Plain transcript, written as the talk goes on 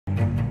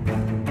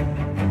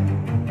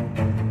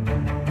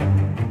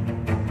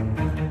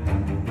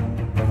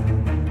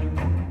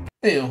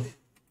Hey,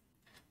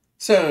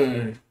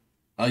 so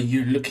are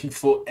you looking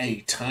for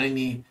a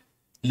tiny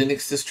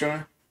Linux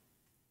distro?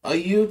 Are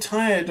you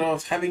tired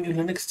of having your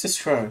Linux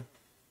distro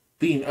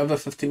being over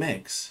 50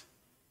 megs?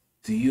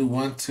 Do you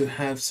want to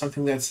have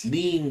something that's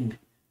lean,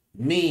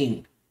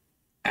 mean,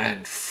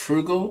 and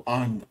frugal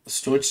on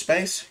storage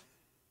space?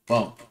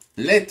 Well,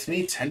 let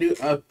me tell you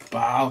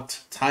about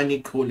Tiny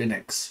Core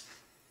Linux.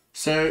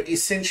 So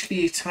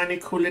essentially, Tiny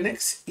Core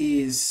Linux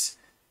is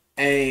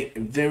a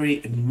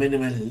very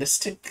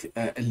minimalistic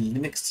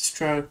Linux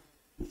distro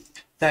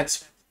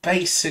that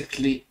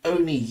basically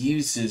only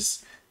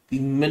uses the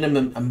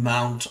minimum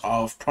amount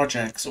of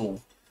projects or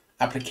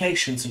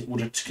applications in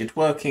order to get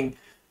working,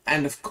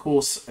 and of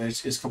course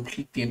it is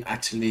completely and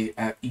utterly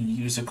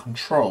user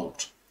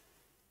controlled.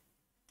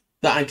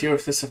 The idea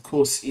of this, of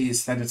course,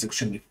 is that it's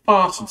extremely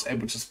fast, it's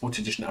able to support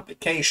additional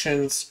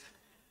applications,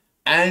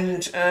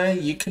 and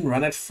you can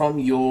run it from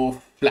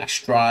your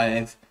flash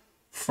drive,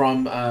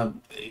 from a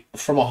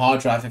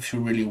hard drive if you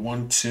really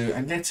want to.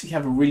 And let's say you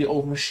have a really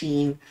old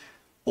machine,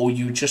 or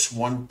you just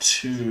want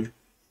to,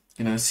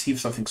 see if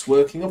something's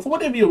working, or for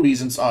whatever your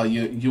reasons are,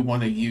 you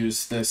want to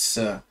use this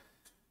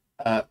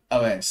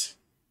OS.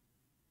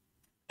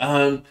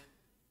 Um,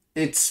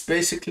 it's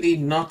basically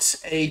not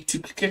a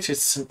duplicate;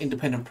 it's an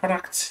independent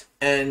product.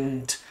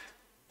 And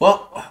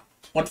well,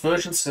 what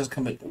versions does it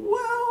come in?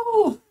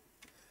 Well,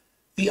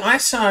 the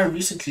ISO I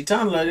recently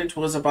downloaded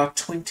was about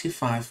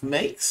 25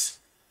 megs.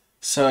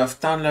 So I've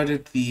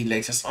downloaded the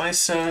latest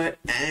ISO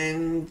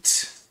and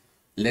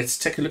let's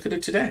take a look at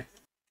it today.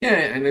 Yeah,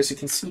 and as you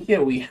can see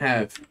here, we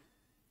have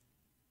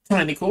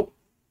TinyCore,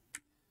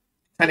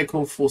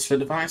 TinyCore for slow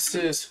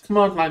devices,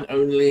 command line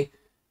only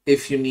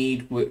if you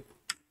need,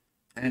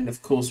 and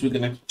of course we're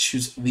going to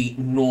choose the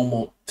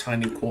normal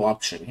TinyCore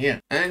option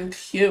here. And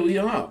here we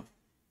are.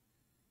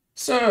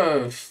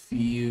 So if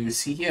you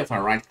see here, if I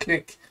right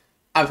click,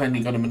 I've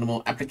only got a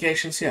minimal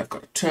applications here. I've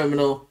got a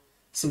terminal,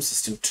 some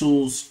system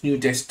tools, new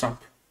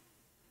desktop,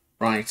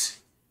 right?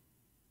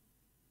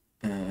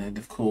 And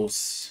of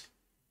course,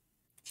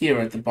 here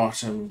at the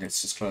bottom,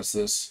 let's just close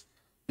this.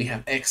 We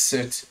have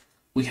exit,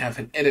 we have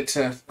an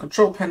editor,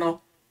 control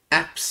panel,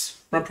 apps,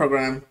 run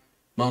program,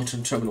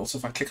 mountain terminal. So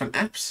if I click on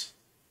apps,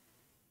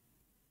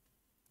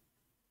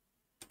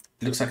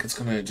 it looks like it's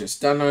going to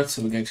just download.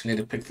 So we're going to let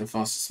it pick the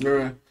fastest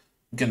mirror.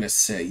 I'm going to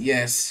say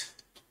yes.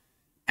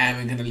 And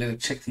we're going to let it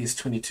check these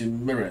 22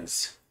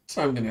 mirrors.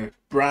 So I'm going to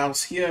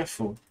browse here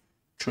for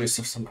choice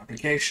of some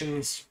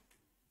applications.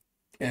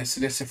 Yeah,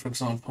 so let's say, for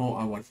example,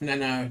 I want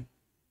Nano.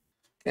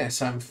 Yeah,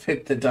 so I've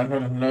hit the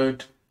download and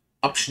load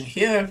option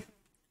here.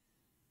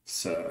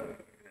 So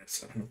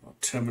let's open up our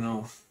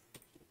terminal.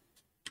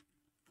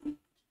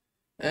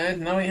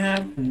 And now we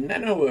have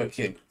Nano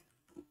working.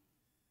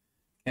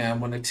 Yeah, I'm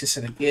going to test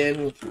it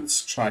again.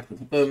 Let's try it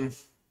with Vim.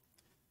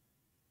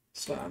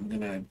 So I'm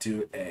going to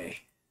do a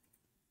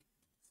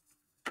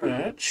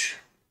search.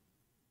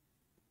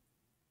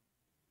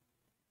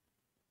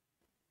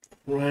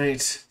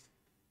 Right.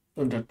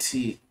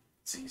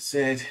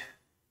 Vim.tzz.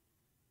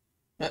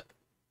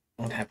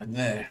 What happened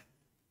there?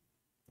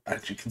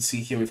 As you can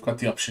see here, we've got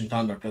the option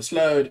download plus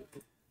load.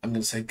 I'm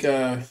going to say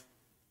go.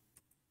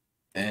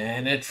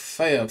 And it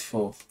failed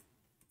for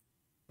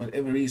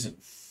whatever reason.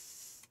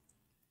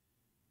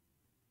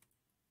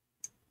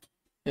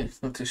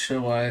 It's not too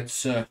sure why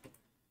it's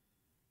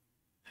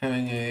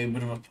having a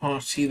bit of a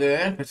party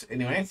there. But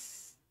anyway,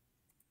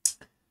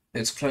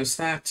 let's close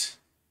that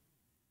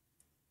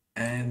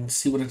and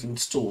see what it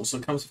installs. So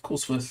it comes, of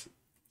course, with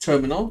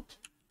terminal.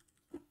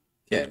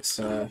 Yes,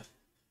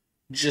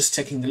 just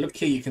taking a look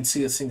here, you can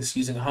see this thing is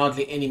using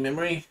hardly any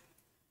memory.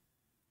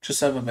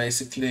 Just over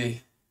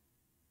basically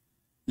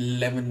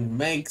 11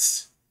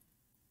 megs.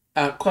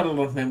 Quite a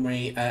lot of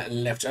memory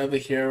left over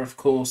here, of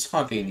course.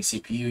 Hardly any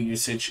CPU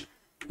usage,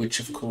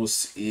 which of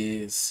course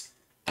is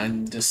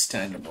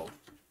understandable.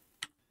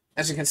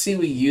 As you can see,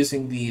 we're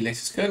using the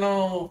latest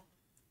kernel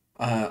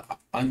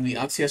on the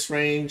LTS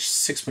range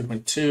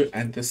 6.12,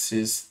 and this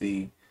is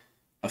the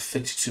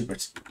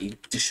 32-bit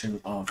edition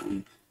of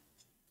the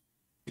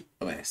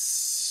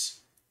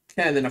OS.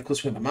 Okay, and then of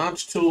course we have a mount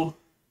tool,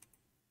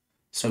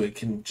 so we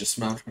can just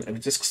mount whatever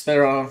disks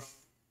there are.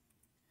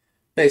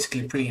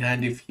 Basically pretty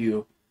handy if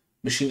your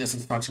machine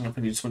isn't starting up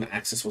and you just want to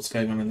access what's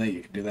going on in there,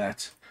 you can do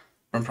that.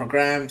 Run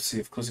programs, so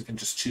of course you can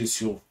just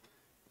choose your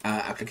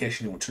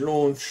application you want to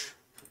launch.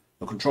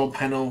 The control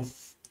panel,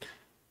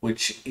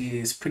 which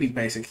is pretty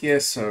basic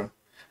here, so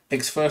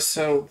X first,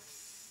 so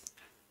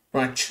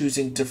right,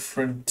 choosing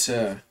different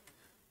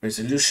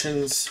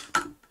resolutions.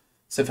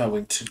 So if I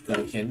went to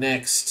go here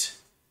next,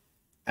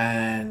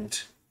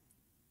 and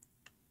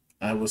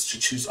I was to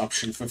choose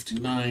option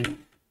 59,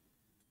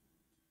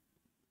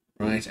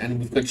 right, and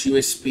we've got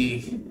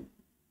USB.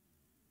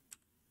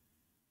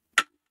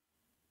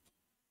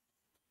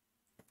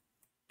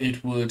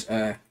 It would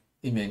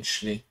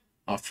eventually,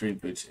 after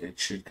reboot, it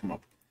should come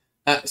up.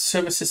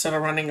 Services that are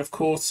running, of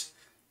course,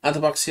 out the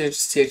box here,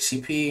 just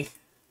THCP.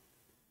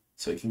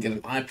 So you can get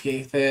an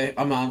IPA there,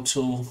 a mount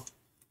tool,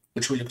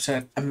 which we looked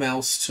at, a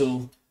mouse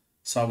tool,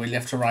 So we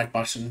left or right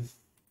button.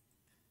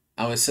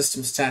 Our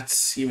system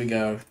stats, here we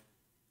go.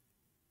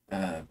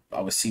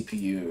 Our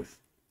CPU,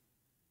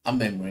 our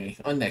memory,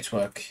 our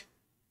network,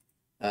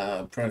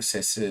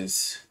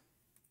 processors,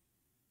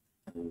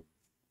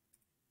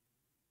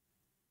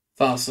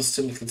 file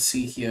system. You can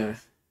see here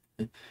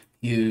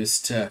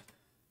used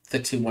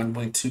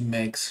 31.2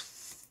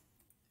 megs,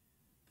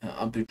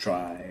 our boot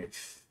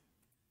drive,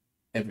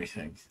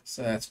 everything.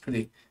 So that's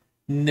pretty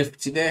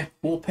nifty there.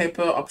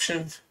 Wallpaper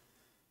option.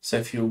 So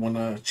if you want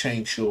to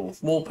change your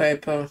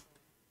wallpaper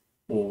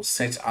or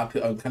set up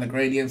your own color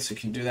gradients, you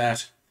can do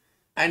that.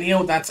 And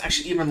here, that's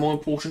actually even more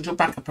important, your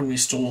backup and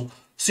restore.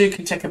 So you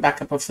can take a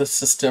backup of the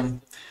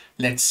system,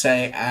 let's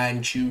say,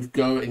 and you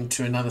go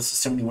into another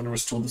system and you want to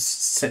restore the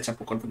setup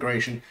or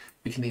configuration.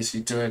 You can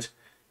easily do it.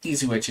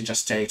 Easy way to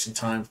adjust date and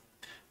time.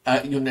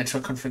 Your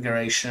network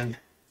configuration.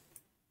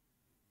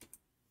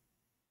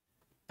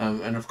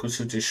 And of course,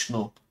 your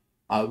additional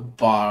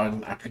bar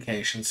and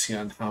applications here,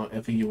 and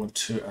however you want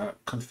to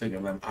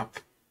configure them up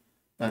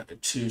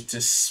to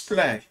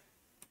display.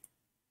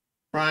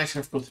 Right,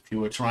 and of course, if you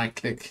were to right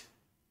click,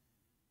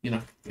 you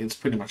know, it's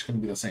pretty much going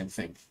to be the same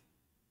thing.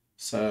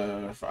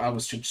 So if I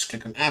was to just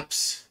click on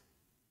apps,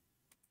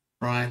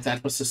 right,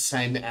 that was the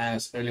same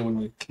as earlier when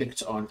we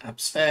clicked on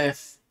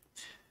AppsFair.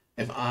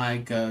 If I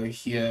go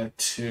here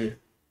to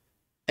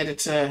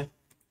editor,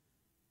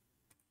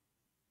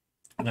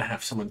 and I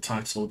have someone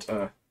titled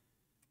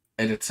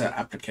editor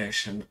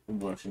application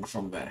working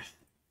from there.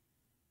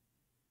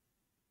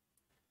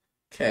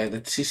 Okay, the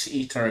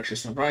TCE direction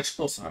is not right.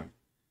 Also,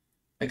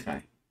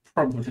 okay,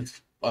 probably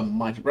I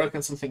might have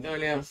broken something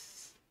earlier.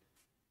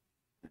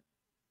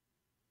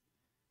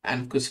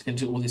 And of course, you can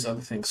do all these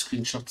other things: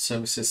 screenshot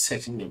services,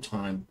 setting your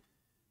time,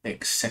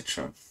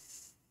 etc.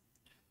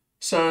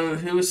 So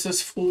who is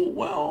this for?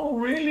 Well,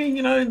 really,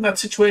 you know, in that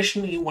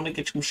situation, you want to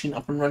get your machine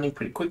up and running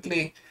pretty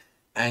quickly,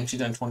 and you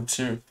don't want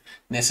to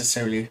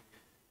necessarily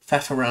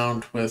faff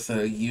around with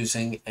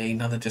using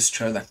another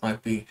distro that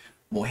might be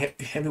more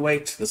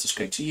heavyweight. This is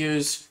great to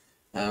use.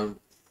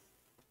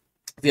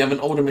 If you have an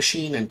older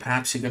machine and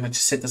perhaps you're going to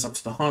just set this up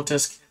to the hard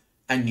disk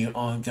and you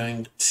are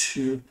going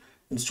to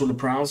install a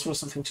browser or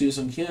something to use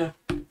on here,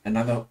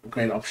 another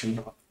great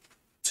option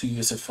to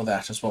use it for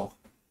that as well.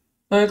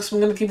 Folks, I'm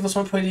going to keep this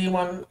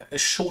 121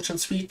 short and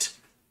sweet.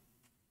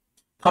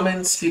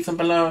 Comments, leave them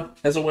below.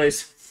 As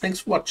always,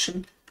 thanks for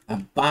watching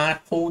and bye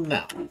for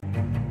now.